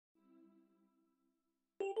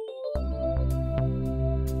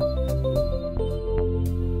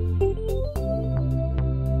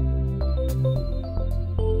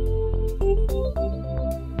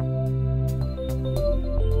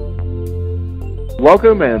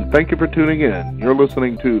Welcome and thank you for tuning in. You're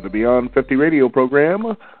listening to the Beyond 50 radio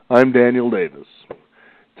program. I'm Daniel Davis.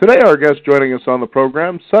 Today our guest joining us on the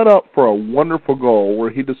program set out for a wonderful goal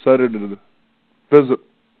where he decided to visit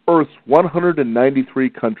Earth's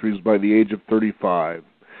 193 countries by the age of 35.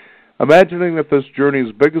 Imagining that this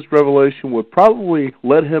journey's biggest revelation would probably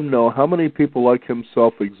let him know how many people like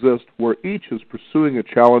himself exist where each is pursuing a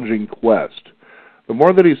challenging quest. The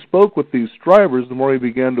more that he spoke with these strivers, the more he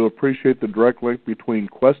began to appreciate the direct link between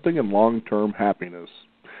questing and long-term happiness.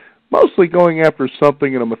 Mostly going after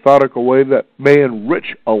something in a methodical way that may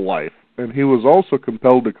enrich a life, and he was also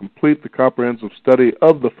compelled to complete the comprehensive study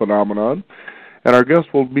of the phenomenon. And our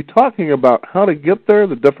guest will be talking about how to get there,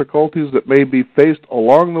 the difficulties that may be faced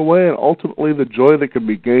along the way, and ultimately the joy that can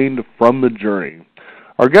be gained from the journey.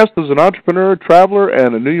 Our guest is an entrepreneur, traveler,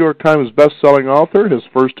 and a New York Times best-selling author. His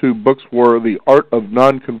first two books were The Art of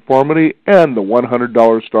Nonconformity and The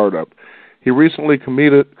 $100 Startup. He recently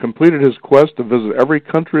completed his quest to visit every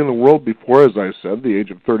country in the world before, as I said, the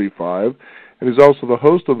age of 35, and he's also the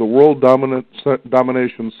host of the World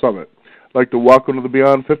Domination Summit. I'd like to welcome to the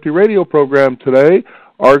Beyond 50 radio program today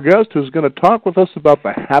our guest who's going to talk with us about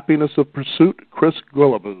the happiness of pursuit, Chris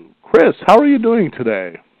Guillebeau. Chris, how are you doing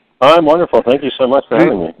today? I'm wonderful. Thank you so much for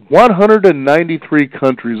having me. 193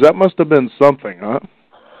 countries. That must have been something, huh?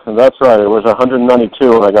 That's right. It was 192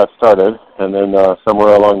 when I got started, and then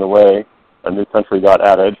somewhere along the way, a new country got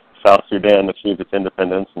added. South Sudan achieved its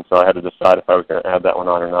independence, and so I had to decide if I was going to add that one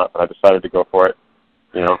on or not, but I decided to go for it.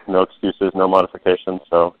 You know, no excuses, no modifications,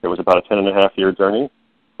 so it was about a 10-and-a-half-year journey,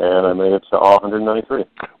 and I made it to all 193.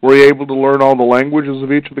 Were you able to learn all the languages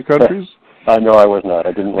of each of the countries? No, I was not.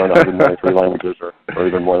 I didn't learn 193 languages or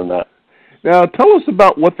even more than that. Now, tell us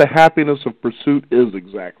about what the happiness of pursuit is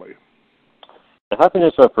exactly. The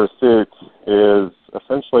happiness of pursuit is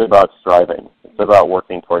essentially about striving. It's about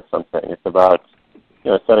working towards something. It's about,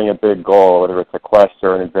 setting a big goal, whether it's a quest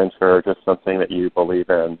or an adventure or just something that you believe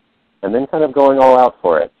in, and then kind of going all out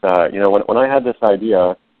for it. When I had this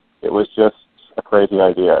idea, it was just a crazy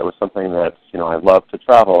idea. It was something that, I loved to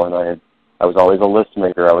travel, and I was always a list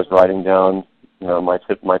maker. I was writing down,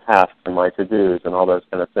 my tasks and my to-dos and all those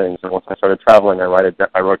kind of things. And once I started traveling,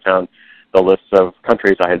 I wrote down the lists of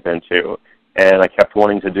countries I had been to, and I kept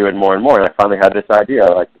wanting to do it more and more. And I finally had this idea,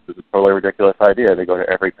 this is a totally ridiculous idea to go to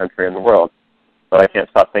every country in the world. But I can't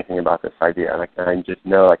stop thinking about this idea, and I just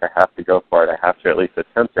know, I have to go for it. I have to at least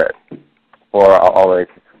attempt it, or I'll always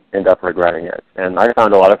end up regretting it. And I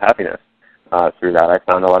found a lot of happiness through that.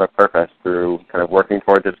 I found a lot of purpose through kind of working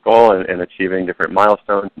towards this goal and achieving different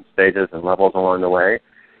milestones and stages and levels along the way.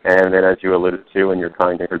 And then, as you alluded to in your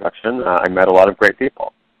kind introduction, I met a lot of great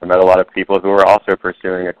people. I met a lot of people who were also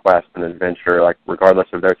pursuing a quest and adventure, regardless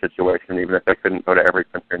of their situation, even if they couldn't go to every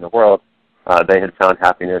country in the world, they had found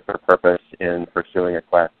happiness or purpose in pursuing a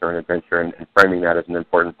quest or an adventure and framing that as an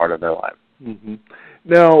important part of their lives. Mm-hmm.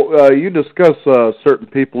 Now, you discuss certain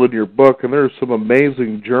people in your book, and there are some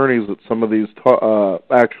amazing journeys that some of these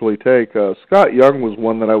actually take. Scott Young was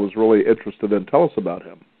one that I was really interested in. Tell us about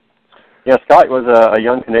him. Yeah, Scott was a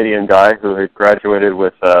young Canadian guy who had graduated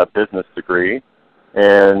with a business degree,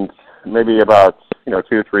 and maybe about 2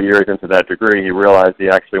 or 3 years into that degree, he realized he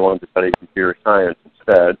actually wanted to study computer science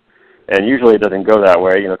instead. And usually it doesn't go that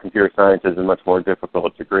way. Computer science is a much more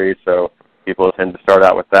difficult degree, so people tend to start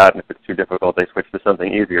out with that, and if it's too difficult, they switch to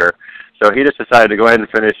something easier. So he just decided to go ahead and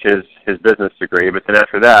finish his business degree, but then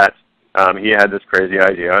after that, he had this crazy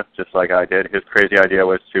idea, just like I did. His crazy idea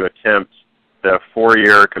was to attempt the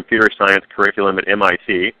 4-year computer science curriculum at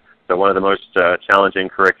MIT, so one of the most challenging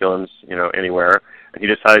curriculums, anywhere. And he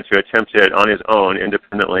decided to attempt it on his own,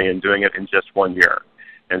 independently, and doing it in just 1 year.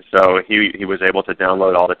 And so he was able to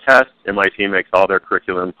download all the tests. MIT makes all their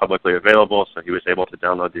curriculum publicly available, so he was able to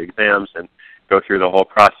download the exams and go through the whole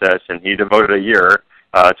process. And he devoted a year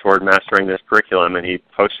toward mastering this curriculum, and he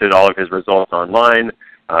posted all of his results online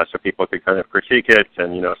so people could kind of critique it.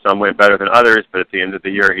 And, some went better than others, but at the end of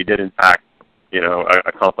the year, he did, in fact,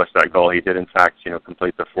 accomplish that goal. He did, in fact,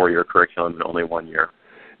 complete the 4-year curriculum in only 1 year.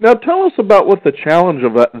 Now, tell us about what the challenge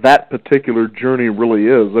of that particular journey really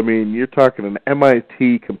is. I mean, you're talking an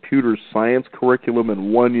MIT computer science curriculum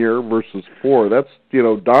in 1 year versus 4. That's,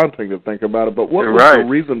 daunting to think about it. But what was the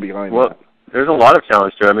reason behind that? There's a lot of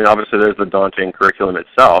challenge to it. I mean, obviously there's the daunting curriculum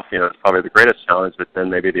itself. It's probably the greatest challenge, but then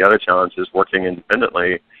maybe the other challenge is working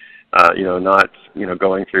independently, not,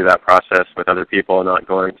 going through that process with other people, not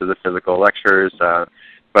going to the physical lectures,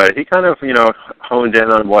 but he kind of, honed in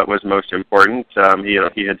on what was most important.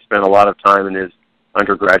 He had spent a lot of time in his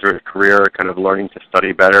undergraduate career kind of learning to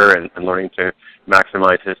study better and learning to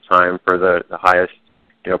maximize his time for the highest,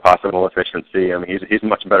 possible efficiency. I mean, he's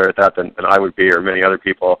much better at that than I would be, or many other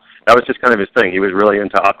people. That was just kind of his thing. He was really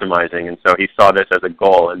into optimizing, and so he saw this as a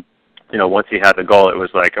goal. And once he had the goal, it was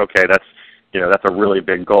like, okay, that's a really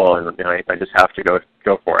big goal, and I just have to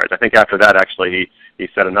go for it. I think after that, actually, he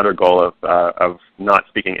set another goal of not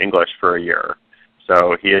speaking English for a year.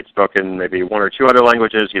 So he had spoken maybe one or two other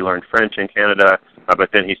languages. He learned French in Canada, but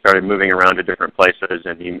then he started moving around to different places,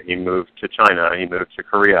 and he moved to China, he moved to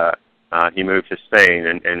Korea, he moved to Spain,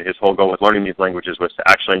 and his whole goal with learning these languages was to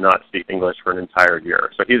actually not speak English for an entire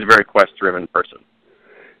year. So he's a very quest-driven person.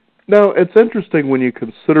 Now, it's interesting when you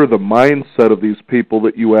consider the mindset of these people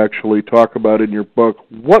that you actually talk about in your book.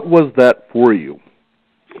 What was that for you?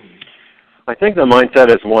 I think the mindset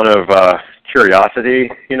is one of curiosity,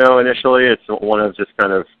 initially. It's one of just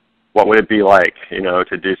kind of what would it be like,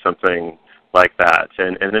 to do something like that.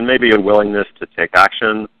 And then maybe a willingness to take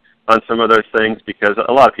action on some of those things, because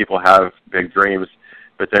a lot of people have big dreams,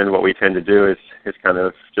 but then what we tend to do is kind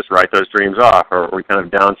of just write those dreams off, or we kind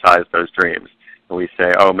of downsize those dreams. And we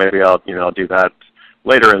say, oh, maybe I'll do that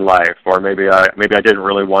later in life, or maybe I didn't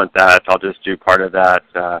really want that. I'll just do part of that.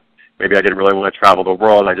 Maybe I didn't really want to travel the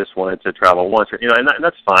world. I just wanted to travel once, and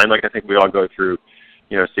that's fine. Like, I think we all go through,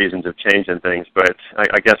 seasons of change and things. But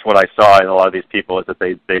I guess what I saw in a lot of these people is that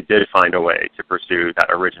they did find a way to pursue that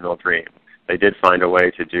original dream. They did find a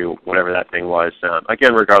way to do whatever that thing was.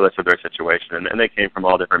 Again, regardless of their situation, and they came from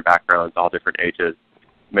all different backgrounds, all different ages,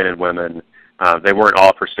 men and women. They weren't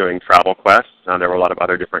all pursuing travel quests. There were a lot of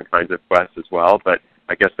other different kinds of quests as well. But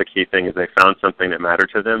I guess the key thing is they found something that mattered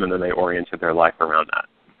to them, and then they oriented their life around that.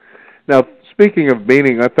 Now, speaking of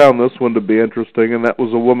meaning, I found this one to be interesting, and that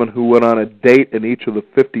was a woman who went on a date in each of the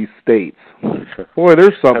 50 states. Boy,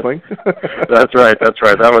 there's something. That's right.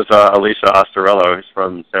 That was Alicia Ostarello, who's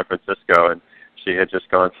from San Francisco, and she had just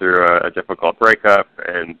gone through a difficult breakup,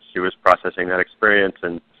 and she was processing that experience,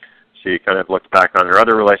 and she kind of looked back on her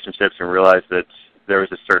other relationships and realized that there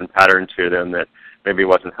was a certain pattern to them that maybe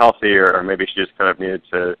wasn't healthy, or maybe she just kind of needed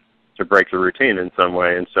to break the routine in some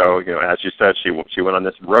way. And so, as you said, she went on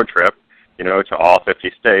this road trip, to all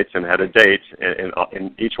 50 states and had a date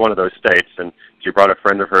in each one of those states. And she brought a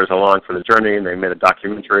friend of hers along for the journey, and they made a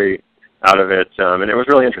documentary out of it. And it was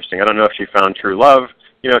really interesting. I don't know if she found true love,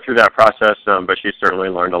 through that process, but she certainly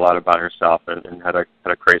learned a lot about herself and had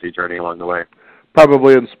a crazy journey along the way.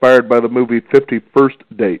 Probably inspired by the movie 50 First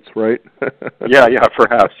Dates, right? Yeah,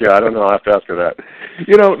 perhaps. Yeah, I don't know. I'll have to ask her that.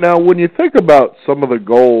 Now when you think about some of the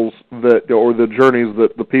goals or the journeys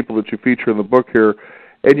that the people that you feature in the book here,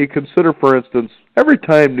 and you consider, for instance, every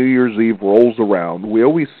time New Year's Eve rolls around, we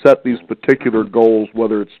always set these particular goals,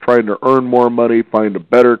 whether it's trying to earn more money, find a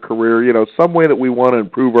better career, some way that we want to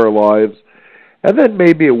improve our lives. And then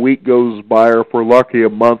maybe a week goes by, or if we're lucky, a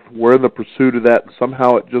month, we're in the pursuit of that, and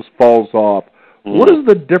somehow it just falls off. What is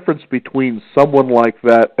the difference between someone like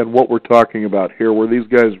that and what we're talking about here, where these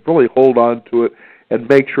guys really hold on to it and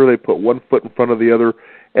make sure they put one foot in front of the other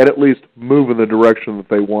and at least move in the direction that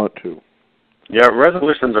they want to? Yeah,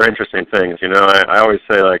 resolutions are interesting things. I always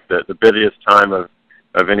say, like, the busiest time of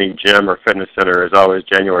any gym or fitness center is always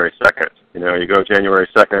January 2nd. You go January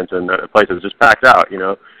 2nd and the place is just packed out.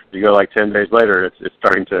 You go like 10 days later, it's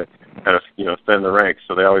starting to kind of, thin the ranks.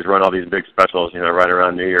 So they always run all these big specials, right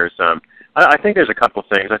around New Year's. I think there's a couple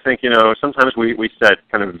things. I think, sometimes we set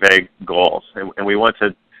kind of vague goals, and we want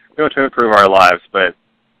to improve our lives, but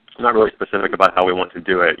not really specific about how we want to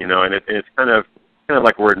do it, and it's kind of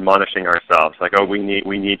like we're admonishing ourselves, like, oh, we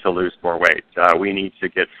need to lose more weight, we need to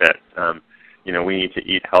get fit, we need to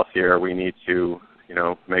eat healthier, we need to,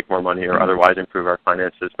 make more money or otherwise improve our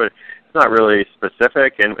finances, but it's not really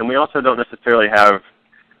specific, and we also don't necessarily have,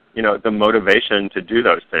 the motivation to do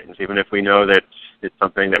those things, even if we know that it's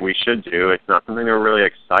something that we should do. It's not something that we're really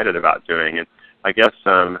excited about doing. And I guess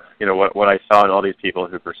what I saw in all these people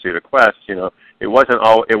who pursued a quest, it wasn't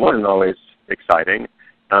always exciting.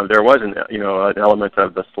 There was an element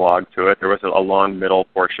of the slog to it. There was a long middle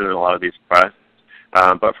portion in a lot of these quests.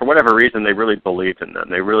 But for whatever reason, they really believed in them.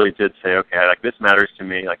 They really did say, okay, like, this matters to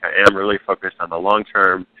me. Like, I am really focused on the long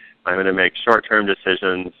term. I'm going to make short-term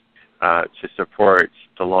decisions to support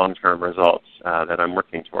the long-term results that I'm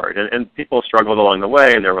working toward. And people struggled along the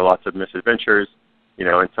way, and there were lots of misadventures,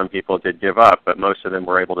 and some people did give up, but most of them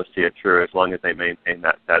were able to see it through as long as they maintained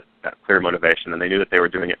that clear motivation, and they knew that they were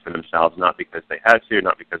doing it for themselves, not because they had to,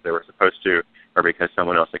 not because they were supposed to, or because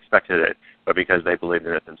someone else expected it, but because they believed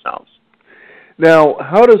in it themselves. Now,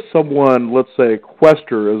 how does someone, let's say a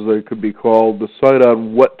quester, as they could be called, decide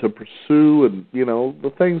on what to pursue and,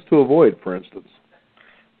 the things to avoid, for instance?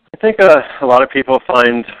 I think a lot of people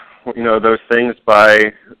find, those things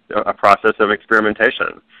by a process of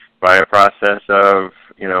experimentation. by a process of,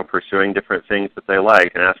 pursuing different things that they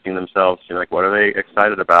like and asking themselves, like, what are they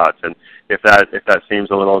excited about? And if that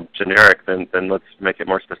seems a little generic, then let's make it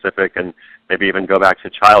more specific and maybe even go back to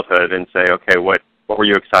childhood and say, okay, what were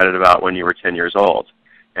you excited about when you were 10 years old?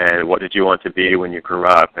 And what did you want to be when you grew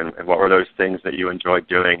up? And what were those things that you enjoyed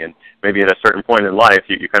doing? And maybe at a certain point in life,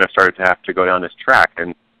 you kind of started to have to go down this track,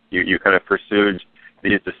 and you kind of pursued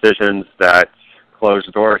these decisions that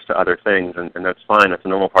closed doors to other things, and that's fine. That's a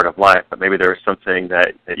normal part of life. But maybe there was something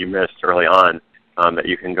that you missed early on that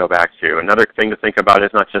you can go back to. Another thing to think about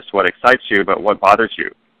is not just what excites you, but what bothers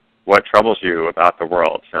you, what troubles you about the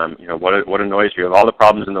world. What annoys you. Of all the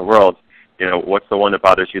problems in the world, what's the one that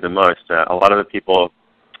bothers you the most? A lot of the people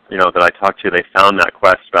that I talked to, they found that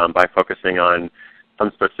quest by focusing on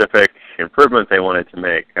some specific improvement they wanted to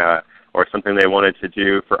make or something they wanted to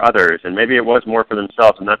do for others. And maybe it was more for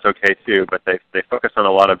themselves, and that's okay too, but they focus on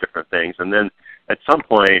a lot of different things. And then at some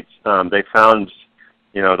point, they found,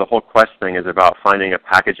 the whole quest thing is about finding a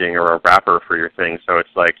packaging or a wrapper for your thing. So it's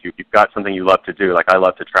like you've got something you love to do, like I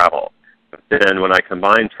love to travel. But then when I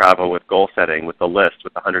combined travel with goal setting, with the list,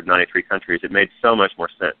 with the 193 countries, it made so much more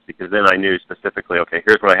sense, because then I knew specifically, okay,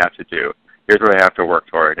 here's what I have to do. Here's what I have to work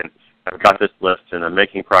toward. And I've got this list, and I'm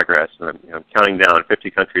making progress, and I'm counting down 50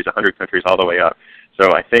 countries, 100 countries, all the way up.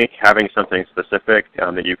 So I think having something specific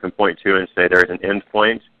that you can point to and say there's an end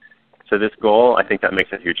point to this goal, I think that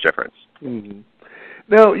makes a huge difference. Mm-hmm.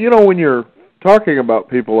 Now, when you're talking about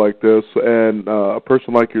people like this, and a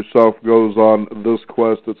person like yourself goes on this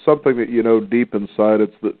quest, it's something that deep inside,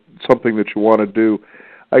 it's something that you want to do.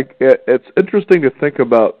 It's interesting to think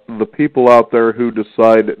about the people out there who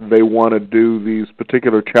decide they want to do these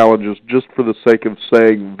particular challenges just for the sake of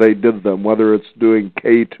saying they did them, whether it's doing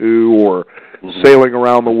K2 or sailing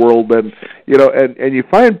around the world. And and you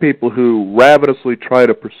find people who ravenously try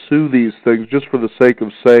to pursue these things just for the sake of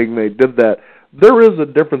saying they did that. There is a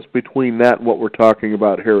difference between that and what we're talking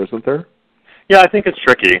about here, isn't there? Yeah, I think it's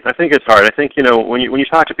tricky. I think it's hard. I think, when you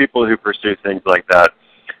talk to people who pursue things like that,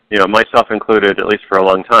 myself included, at least for a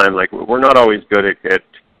long time, like, we're not always good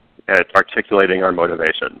at articulating our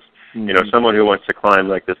motivations. Mm-hmm. Someone who wants to climb,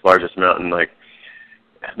 like, this largest mountain, like,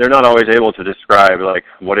 they're not always able to describe, like,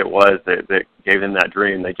 what it was that gave them that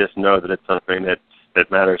dream. They just know that it's something that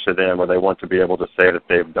matters to them, or they want to be able to say that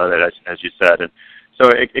they've done it, as you said. And so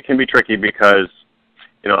it can be tricky because,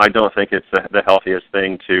 I don't think it's the healthiest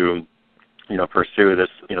thing to, pursue this,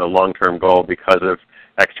 long-term goal because of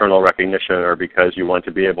external recognition or because you want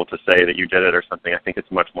to be able to say that you did it or something. I think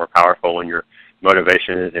it's much more powerful when your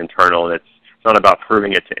motivation is internal, and it's not about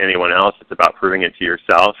proving it to anyone else. It's about proving it to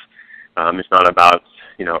yourself. It's not about,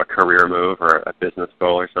 a career move or a business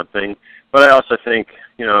goal or something. But I also think,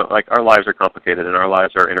 like, our lives are complicated and our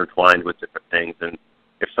lives are intertwined with different things. And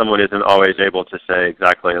if someone isn't always able to say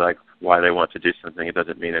exactly, like, why they want to do something, it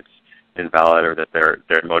doesn't mean it's invalid or that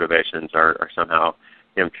their motivations are somehow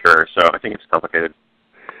impure. So I think it's complicated.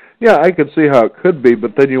 Yeah, I can see how it could be,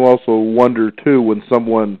 but then you also wonder, too, when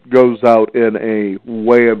someone goes out in a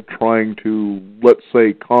way of trying to, let's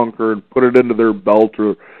say, conquer and put it into their belt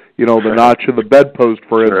or, the notch in the bedpost,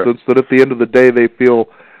 for instance, that at the end of the day they feel,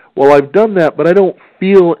 well, I've done that, but I don't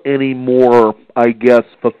feel any more, I guess,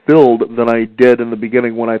 fulfilled than I did in the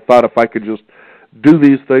beginning when I thought if I could just do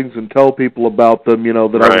these things and tell people about them, that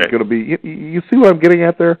I was going to be. You see what I'm getting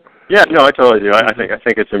at there? Yeah, no, I totally do. I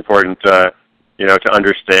think it's important, to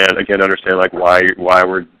understand like why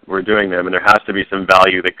we're doing them, and there has to be some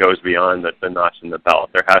value that goes beyond the notch in the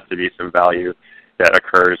belt. There has to be some value that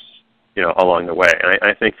occurs, along the way, and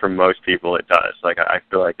I think for most people it does. Like, I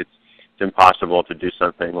feel like it's impossible to do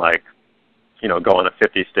something like, go on a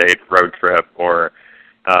 50-state road trip or,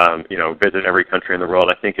 visit every country in the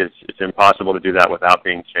world. I think it's impossible to do that without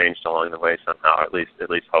being changed along the way somehow, at least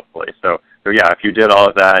hopefully. So yeah, if you did all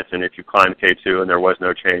of that and if you climbed K2 and there was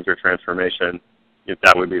no change or transformation,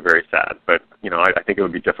 that would be very sad. But, I think it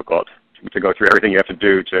would be difficult to go through everything you have to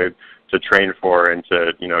do to train for and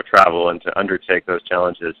to, travel and to undertake those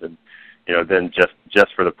challenges and, then just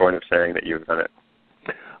for the point of saying that you've done it.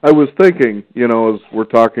 I was thinking, as we're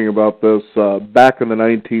talking about this, back in the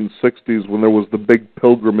 1960s when there was the big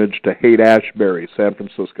pilgrimage to Haight-Ashbury, San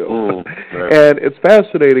Francisco. Right. And it's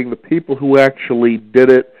fascinating, the people who actually did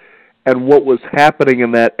it and what was happening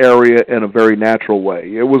in that area in a very natural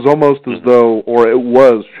way. It was almost as though, or it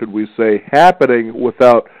was, should we say, happening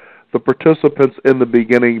without the participants in the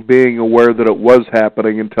beginning being aware that it was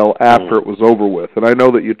happening until after it was over with. And I know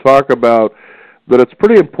that you talk about that it's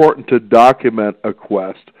pretty important to document a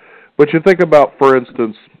quest. But you think about, for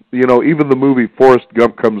instance, even the movie Forrest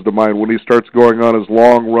Gump comes to mind when he starts going on his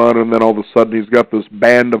long run and then all of a sudden he's got this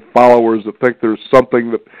band of followers that think there's something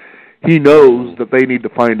that he knows that they need to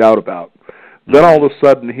find out about. Then all of a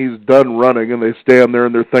sudden he's done running, and they stand there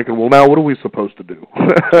and they're thinking, well, now what are we supposed to do?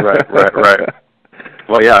 Right.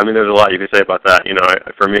 Well, yeah, I mean, there's a lot you can say about that. You know,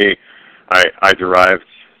 for me, I derived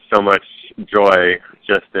so much joy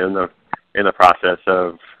just in the process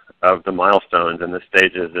of the milestones and the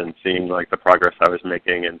stages and seeing like the progress I was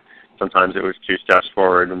making, and sometimes it was 2 steps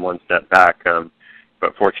forward and 1 step back.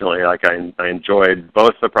 But fortunately, like I enjoyed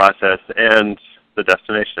both the process and the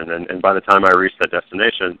destination. And by the time I reached that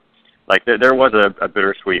destination, like there was a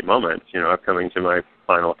bittersweet moment, you know, of coming to my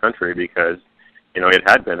final country, because, you know, it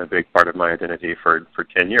had been a big part of my identity for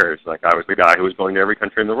 10 years. Like I was the guy who was going to every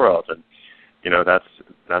country in the world, and, you know,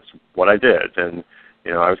 that's what I did. And,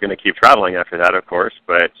 you know, I was going to keep traveling after that, of course,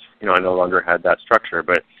 but, you know, I no longer had that structure.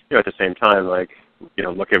 But, you know, at the same time, like, you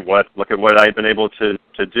know, look at what I had been able to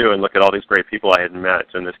do, and look at all these great people I had met,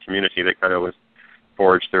 and this community that kind of was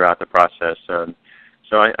forged throughout the process.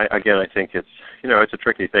 So I think it's, you know, it's a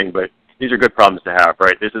tricky thing, but these are good problems to have,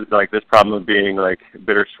 right? This is like this problem of being like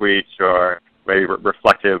bittersweet or maybe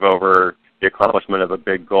reflective over the accomplishment of a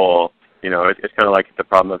big goal. You know, it's kind of like the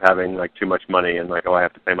problem of having like too much money and like, oh, I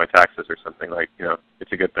have to pay my taxes or something. Like, you know,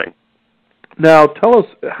 it's a good thing. Now, tell us,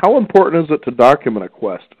 how important is it to document a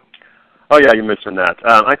quest? Oh yeah, you mentioned that.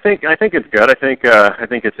 I think it's good. I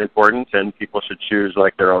think it's important, and people should choose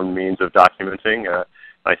like their own means of documenting.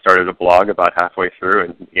 I started a blog about halfway through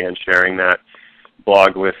and began sharing that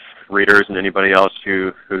blog with readers and anybody else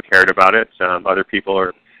who cared about it. Other people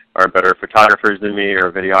are better photographers than me, or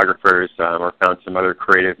videographers, or found some other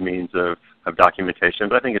creative means of documentation.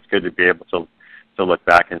 But I think it's good to be able to look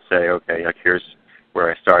back and say, okay, like here's where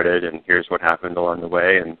I started, and here's what happened along the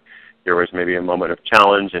way, and there was maybe a moment of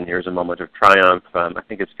challenge, and here's a moment of triumph. I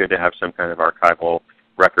think it's good to have some kind of archival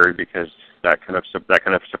record, because that kind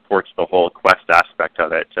of supports the whole quest aspect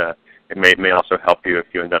of it. It may also help you if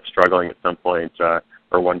you end up struggling at some point,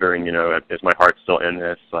 or wondering, you know, is my heart still in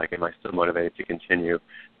this? Like, am I still motivated to continue? You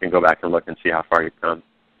can go back and look and see how far you've come.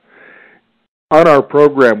 On our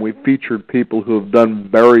program, we've featured people who have done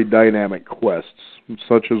very dynamic quests,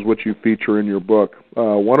 such as what you feature in your book.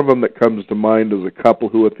 One of them that comes to mind is a couple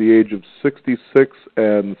who, at the age of 66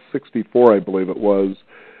 and 64, I believe it was,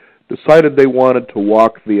 decided they wanted to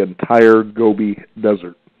walk the entire Gobi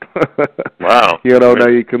Desert. Wow. You know, now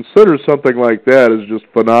you consider something like that as just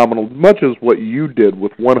phenomenal, much as what you did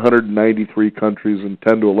with 193 countries in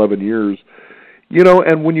 10 to 11 years. You know,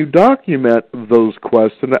 and when you document those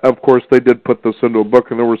quests, and of course they did put this into a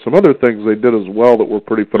book, and there were some other things they did as well that were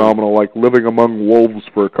pretty phenomenal, like living among wolves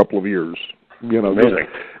for a couple of years. You know, amazing.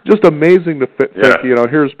 Just amazing to think, you know,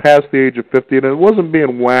 here's past the age of 50, and it wasn't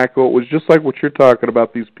being wacko. It was just like what you're talking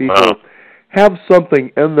about. These people have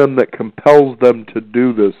something in them that compels them to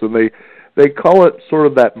do this, and they call it sort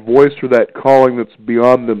of that voice or that calling that's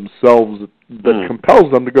beyond themselves that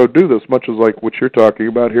compels them to go do this, much as like what you're talking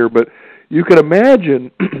about here. But you can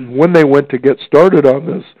imagine when they went to get started on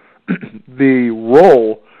this, the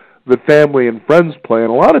role that family and friends play.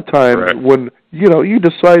 And a lot of times when, you know, you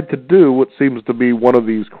decide to do what seems to be one of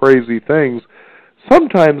these crazy things,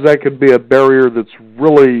 sometimes that could be a barrier that's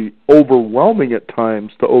really overwhelming at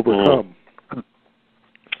times to overcome.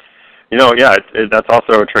 You know, yeah, that's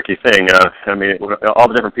also a tricky thing. I mean, all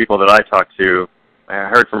the different people that I talked to, I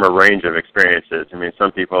heard from a range of experiences. I mean,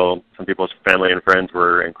 some people's family and friends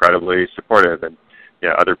were incredibly supportive, and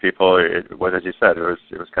yeah, other people, it was, as you said, it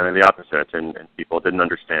was kind of the opposite, and people didn't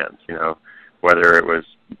understand. You know, whether it was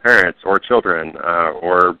parents or children,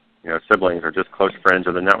 or you know, siblings or just close friends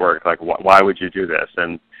of the network. Like, why would you do this?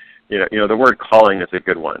 And you know, the word calling is a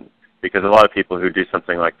good one, because a lot of people who do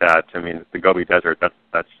something like that, I mean, the Gobi Desert,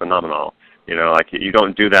 that's phenomenal. You know, like you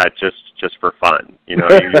don't do that just for fun. You know,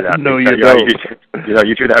 you do that. No, because, you don't. You know,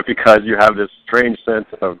 you do that because you have this strange sense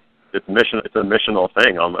of it's a missional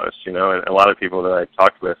thing almost. You know, and a lot of people that I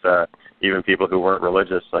talked with, even people who weren't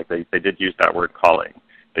religious, like they did use that word calling.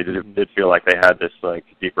 They did feel like they had this like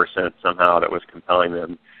deeper sense somehow that was compelling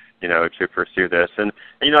them, you know, to pursue this. And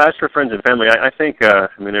you know, as for friends and family, I think I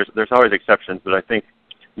mean there's always exceptions, but I think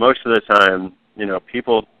most of the time, you know,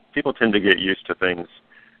 people tend to get used to things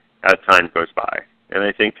as time goes by. And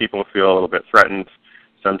I think people feel a little bit threatened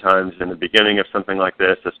sometimes in the beginning of something like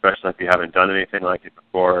this, especially if you haven't done anything like it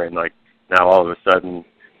before, and like now all of a sudden,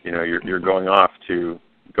 you know, you're going off to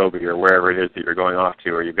Gobi or wherever it is that you're going off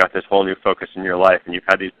to, or you've got this whole new focus in your life, and you've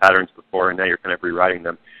had these patterns before, and now you're kind of rewriting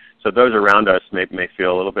them. So those around us may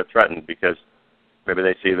feel a little bit threatened, because maybe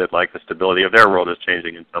they see that like the stability of their world is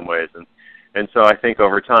changing in some ways. And so I think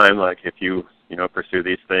over time, like if you know, pursue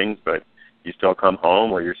these things, but you still come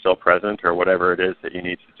home, or you're still present, or whatever it is that you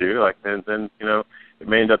need to do, like then you know, it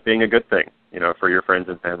may end up being a good thing. for your friends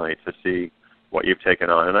and family to see what you've taken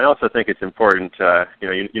on. And I also think it's important,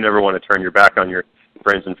 you never want to turn your back on your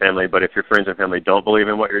friends and family, but if your friends and family don't believe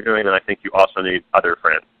in what you're doing, then I think you also need other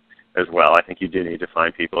friends as well. I think you do need to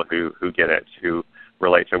find people who get it, who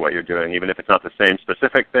relate to what you're doing, even if it's not the same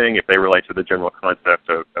specific thing, if they relate to the general concept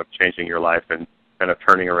of changing your life and kind of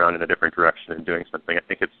turning around in a different direction and doing something. I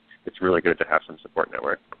think it's really good to have some support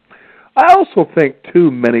network. I also think,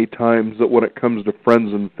 too, many times that when it comes to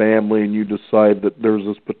friends and family and you decide that there's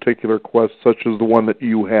this particular quest, such as the one that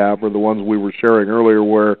you have or the ones we were sharing earlier,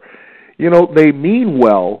 where, they mean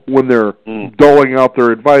well when they're doling out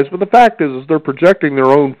their advice, but the fact is they're projecting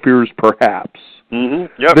their own fears, perhaps.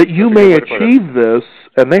 Mm-hmm. Yep. That you may achieve this,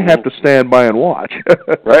 and they have to stand by and watch.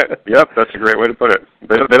 Right. Yep, that's a great way to put it.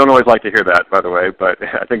 They don't always like to hear that, by the way, but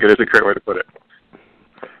I think it is a great way to put it.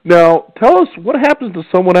 Now, tell us what happens to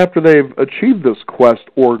someone after they've achieved this quest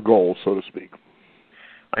or goal, so to speak.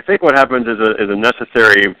 I think what happens is a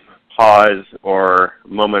necessary pause or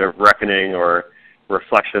moment of reckoning or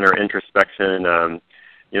reflection or introspection.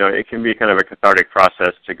 It can be kind of a cathartic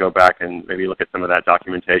process to go back and maybe look at some of that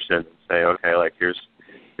documentation and say, okay, like here's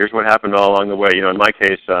what happened all along the way. In my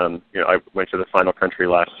case, I went to the final country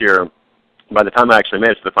last year. By the time I actually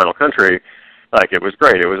made it to the final country, it was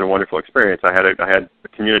great. It was a wonderful experience. I had a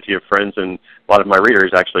community of friends, and a lot of my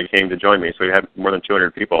readers actually came to join me. So we had more than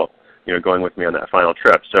 200 people, going with me on that final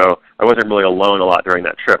trip. So I wasn't really alone a lot during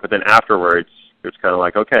that trip. But then afterwards, it was kind of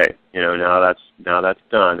like, okay, now that's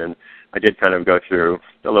done. And I did kind of go through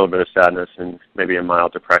a little bit of sadness and maybe a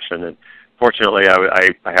mild depression. And fortunately,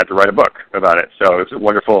 I had to write a book about it. So it was a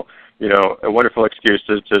wonderful excuse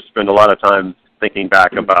to spend a lot of time thinking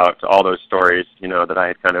back about all those stories, that I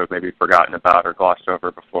had kind of maybe forgotten about or glossed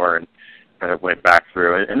over before, and kind of went back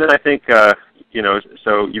through. And then I think,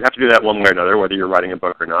 so you have to do that one way or another, whether you're writing a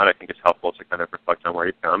book or not. I think it's helpful to kind of reflect on where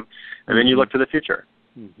you've come. And then you look to the future,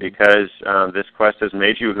 because this quest has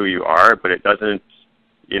made you who you are, but it doesn't,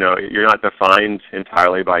 you're not defined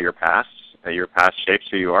entirely by your past. Your past shapes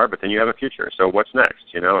who you are, but then you have a future. So what's next?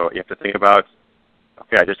 You have to think about,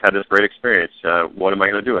 okay, I just had this great experience. What am I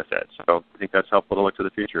going to do with it? So I think that's helpful to look to the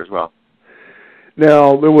future as well.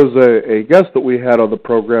 Now, there was a guest that we had on the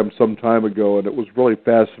program some time ago, and it was really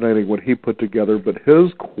fascinating what he put together, but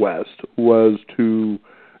his quest was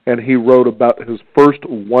and he wrote about his first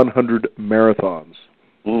 100 marathons.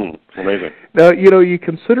 Amazing. Now, you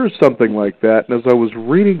consider something like that, and as I was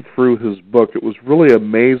reading through his book, it was really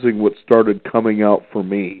amazing what started coming out for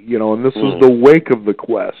me, and this is the wake of the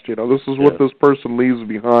quest. This is what this person leaves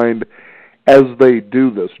behind as they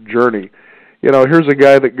do this journey. Here's a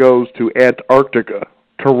guy that goes to Antarctica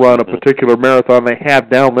to run a particular marathon they have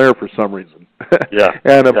down there for some reason.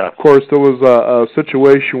 And, of course, there was a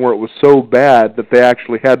situation where it was so bad that they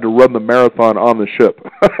actually had to run the marathon on the ship.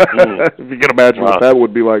 If you can imagine what that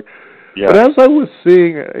would be like. Yeah. But as I was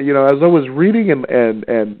seeing, as I was reading and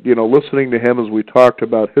listening to him as we talked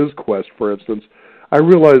about his quest, for instance, I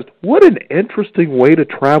realized what an interesting way to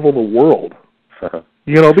travel the world.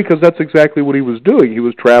 Because that's exactly what he was doing. He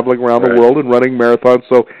was traveling around the world and running marathons,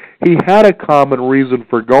 so he had a common reason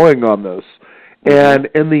for going on this. And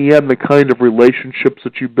in the end, the kind of relationships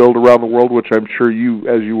that you build around the world, which I'm sure you,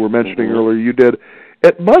 as you were mentioning earlier, you did,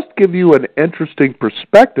 it must give you an interesting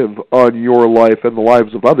perspective on your life and the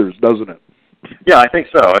lives of others, doesn't it? Yeah, I think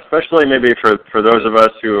so, especially maybe for those of us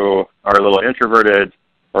who are a little introverted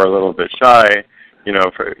or a little bit shy.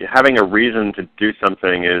 For having a reason to do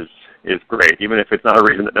something is great, even if it's not a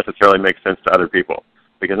reason that necessarily makes sense to other people,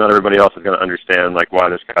 because not everybody else is going to understand why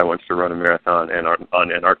this guy wants to run a marathon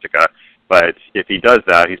on Antarctica. But if he does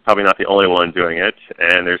that, he's probably not the only one doing it,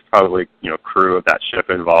 and there's probably crew of that ship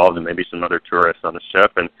involved, and maybe some other tourists on the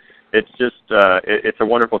ship. And it's just it's a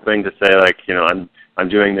wonderful thing to say, I'm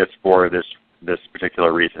doing this for this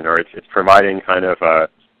particular reason, or it's providing kind of a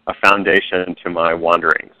foundation to my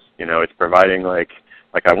wanderings. It's providing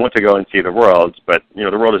I want to go and see the world, but the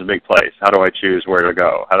world is a big place. How do I choose where to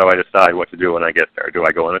go? How do I decide what to do when I get there? Do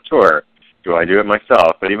I go on a tour? Do I do it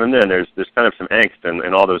myself? But even then, there's kind of some angst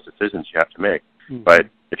in all those decisions you have to make. But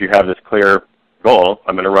if you have this clear goal,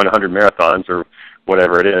 I'm going to run 100 marathons or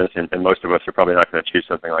whatever it is, and most of us are probably not going to choose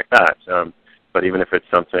something like that. But even if it's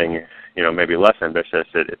something, maybe less ambitious,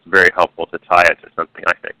 it's very helpful to tie it to something,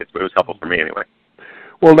 I think. It was helpful for me anyway.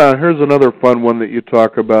 Well, now, here's another fun one that you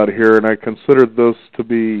talk about here, and I considered this to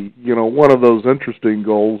be, one of those interesting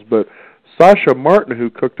goals, but Sasha Martin, who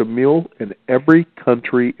cooked a meal in every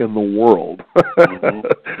country in the world.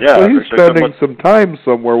 Yeah, so he's spending some time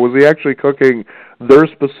somewhere. Was he actually cooking their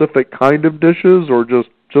specific kind of dishes, or just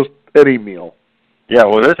any meal? Yeah,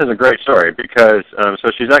 well, this is a great story because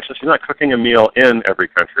so she's not cooking a meal in every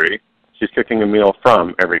country. she's cooking a meal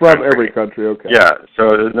from every From country. every country, okay. Yeah,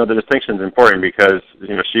 so no, the distinction is important because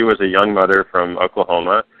she was a young mother from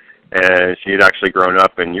Oklahoma, and she had actually grown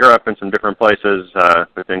up in Europe in some different places,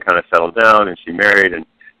 but then kind of settled down, and she married and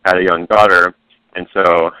had a young daughter, and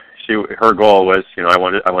so her goal was, I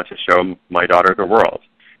want to show my daughter the world.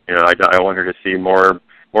 I want her to see more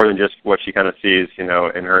than just what she kind of sees, in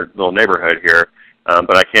her little neighborhood here.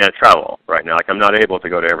 But I can't travel right now. Like, I'm not able to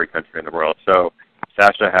go to every country in the world. So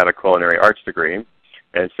Sasha had a culinary arts degree,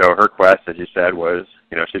 and so her quest, as you said, was,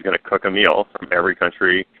 she's going to cook a meal from every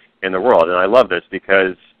country in the world. And I love this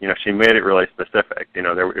because, she made it really specific. It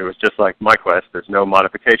was just like my quest. There's no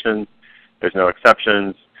modifications. There's no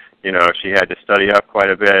exceptions. She had to study up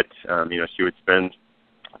quite a bit. She would spend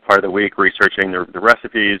part of the week researching the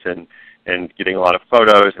recipes and getting a lot of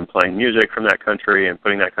photos and playing music from that country and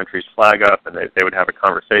putting that country's flag up, and they would have a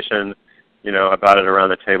conversation, about it around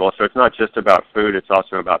the table. So it's not just about food, it's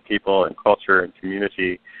also about people and culture and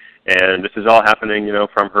community. And this is all happening,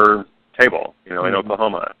 from her table, in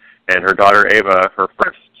Oklahoma. And her daughter Ava, her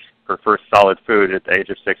first solid food at the age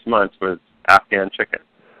of 6 months was Afghan chicken,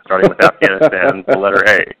 starting with Afghanistan, the letter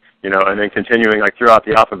A, and then continuing like throughout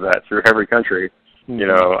the alphabet through every country.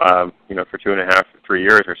 For 2.5, 3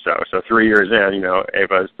 years or so. So 3 years in,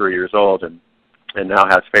 Ava is 3 years old and now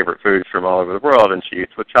has favorite foods from all over the world, and she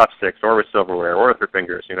eats with chopsticks or with silverware or with her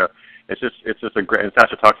fingers. It's just a great. And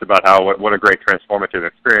Sasha talks about what a great transformative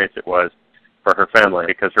experience it was for her family,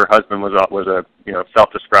 because her husband was a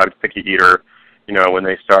self-described picky eater. When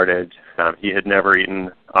they started, he had never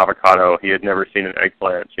eaten avocado, he had never seen an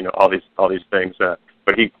eggplant. All these things.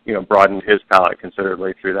 But he, broadened his palate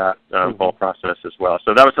considerably through that whole process as well.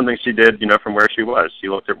 So that was something she did, from where she was. She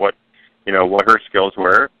looked at what her skills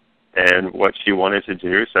were and what she wanted to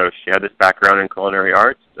do. So she had this background in culinary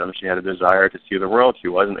arts. She had a desire to see the world. She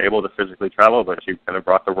wasn't able to physically travel, but she kind of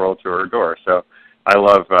brought the world to her door. So I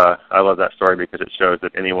love that story because it shows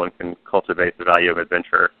that anyone can cultivate the value of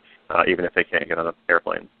adventure, even if they can't get on an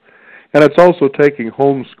airplane. And it's also taking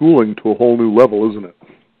homeschooling to a whole new level, isn't it?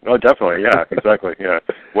 Oh, definitely, yeah, exactly, yeah.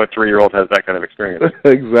 What 3-year-old has that kind of experience?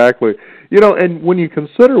 Exactly. And when you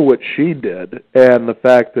consider what she did and the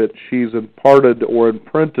fact that she's imparted or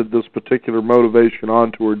imprinted this particular motivation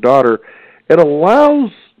onto her daughter, it allows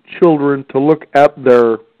children to look at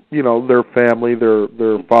their family,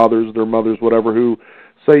 their fathers, their mothers, whatever, who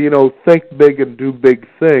say, think big and do big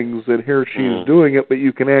things, and here she's doing it, but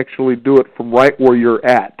you can actually do it from right where you're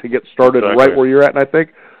at, to get started right where you're at. And I think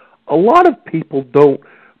a lot of people don't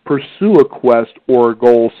pursue a quest or a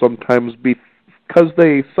goal sometimes because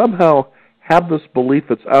they somehow have this belief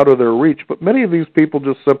it's out of their reach. But many of these people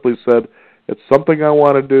just simply said, it's something I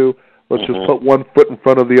want to do. Let's just put one foot in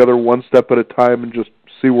front of the other, one step at a time, and just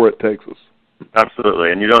see where it takes us.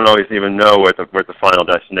 Absolutely. And you don't always even know what the final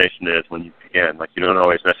destination is when you begin. Like, you don't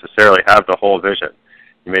always necessarily have the whole vision.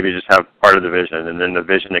 You maybe just have part of the vision, and then the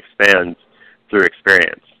vision expands through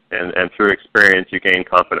experience. And through experience, you gain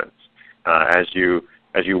confidence as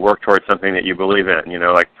you work towards something that you believe in.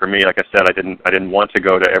 Like for me, like I said, I didn't want to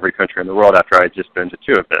go to every country in the world after I had just been to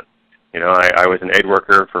 2 of them. I was an aid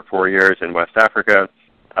worker for 4 years in West Africa.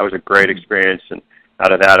 That was a great experience, and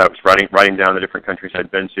out of that, I was writing down the different countries I'd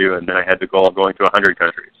been to, and then I had the goal of going to 100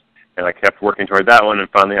 countries. And I kept working toward that one, and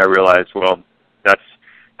finally I realized, well, that's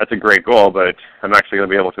a great goal, but I'm actually going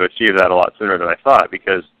to be able to achieve that a lot sooner than I thought,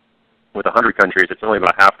 because with 100 countries, it's only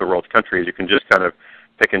about half the world's countries. You can just kind of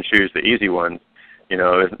pick and choose the easy ones.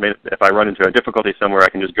 If I run into a difficulty somewhere, I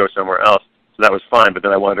can just go somewhere else. So that was fine, but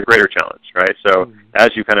then I wanted a greater challenge, right? So as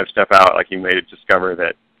you kind of step out, like, you may discover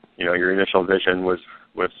that, your initial vision was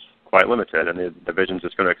quite limited, and the vision's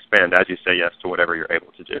just going to expand as you say yes to whatever you're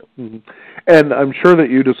able to do. And I'm sure that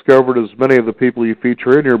you discovered, as many of the people you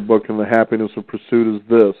feature in your book in The Happiness of Pursuit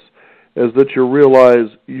is that you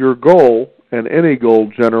realize your goal, and any goal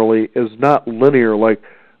generally, is not linear like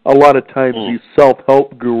a lot of times these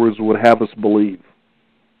self-help gurus would have us believe.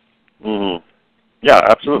 Yeah,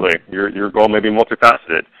 absolutely. Your goal may be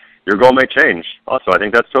multifaceted. Your goal may change. Also, I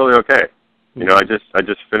think that's totally okay. I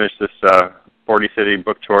just finished this 40-city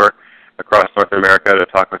book tour across North America to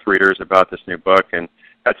talk with readers about this new book, and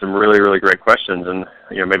had some really, really great questions. And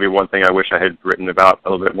maybe one thing I wish I had written about a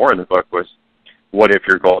little bit more in the book was, what if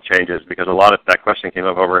your goal changes? Because a lot of that question came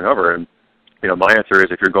up over and over, and my answer is,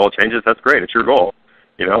 if your goal changes, that's great. It's your goal.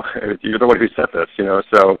 You're the one who set this.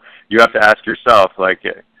 So you have to ask yourself, like,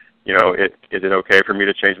 is it okay for me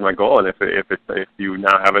to change my goal? And if you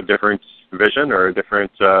now have a different vision or a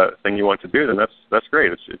different thing you want to do, then that's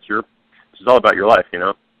great. This is all about your life,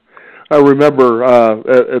 I remember,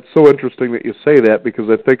 it's so interesting that you say that, because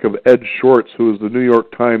I think of Ed Shorts, who is the New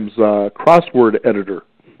York Times crossword editor.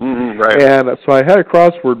 Right. And so I had a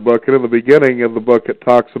crossword book, and in the beginning of the book it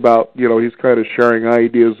talks about, he's kind of sharing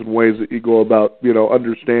ideas and ways that you go about,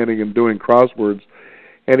 understanding and doing crosswords.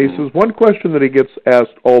 And he says one question that he gets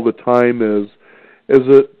asked all the time is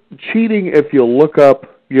it cheating if you look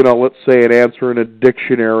up, let's say an answer in a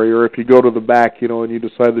dictionary, or if you go to the back, and you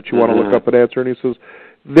decide that you want to look up an answer, and he says,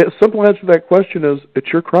 the simple answer to that question is,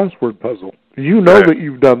 it's your crossword puzzle. You know that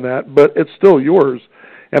you've done that, but it's still yours.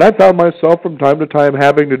 And I found myself from time to time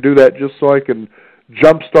having to do that just so I can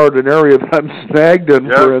jumpstart an area that I'm snagged in,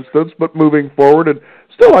 for instance, but moving forward. And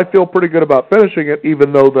still I feel pretty good about finishing it,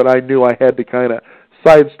 even though that I knew I had to kind of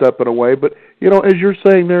sidestep in a way. But, as you're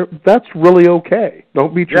saying there, that's really okay.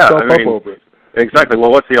 Don't beat yourself up over it. Exactly.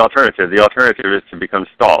 Well, what's the alternative? The alternative is to become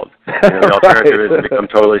stalled. The alternative is to become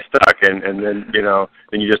totally stuck, and then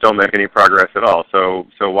then you just don't make any progress at all. So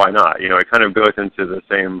why not? It kind of goes into the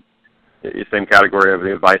same category of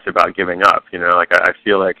the advice about giving up. I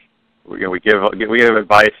feel like we give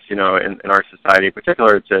advice in our society, in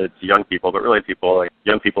particular to young people, but really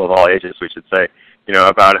young people of all ages, we should say.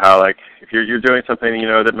 About how if you're doing something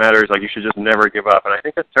that matters, you should just never give up. And I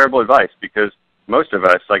think that's terrible advice, because most of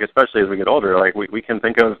us, especially as we get older, we can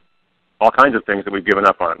think of all kinds of things that we've given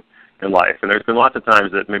up on in life. And there's been lots of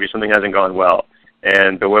times that maybe something hasn't gone well.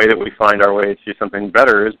 And the way that we find our way to something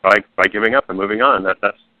better is by giving up and moving on.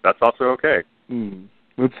 That's also okay.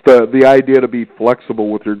 It's the idea to be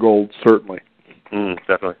flexible with your goals, certainly.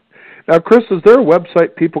 Definitely. Now, Chris, is there a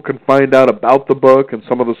website people can find out about the book and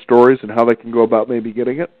some of the stories and how they can go about maybe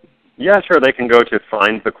getting it? Yeah, sure. They can go to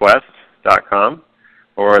findthequest.com.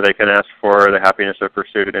 or they can ask for The Happiness of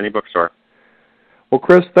Pursuit at any bookstore. Well,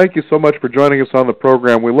 Chris, thank you so much for joining us on the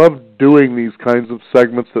program. We love doing these kinds of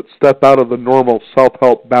segments that step out of the normal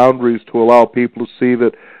self-help boundaries to allow people to see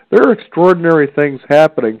that there are extraordinary things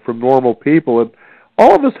happening from normal people, and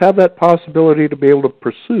all of us have that possibility to be able to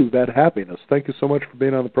pursue that happiness. Thank you so much for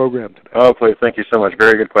being on the program today. Oh, please, thank you so much.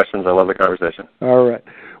 Very good questions. I love the conversation. All right.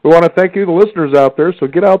 We want to thank you, the listeners out there, so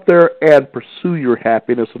get out there and pursue your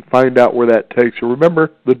happiness and find out where that takes you.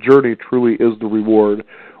 Remember, the journey truly is the reward.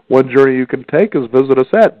 One journey you can take is visit us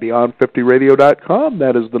at Beyond50Radio.com.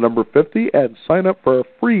 That is the number 50, and sign up for our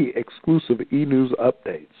free exclusive e-news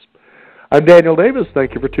updates. I'm Daniel Davis.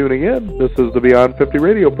 Thank you for tuning in. This is the Beyond 50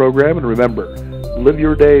 Radio program, and remember, live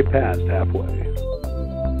your day past halfway.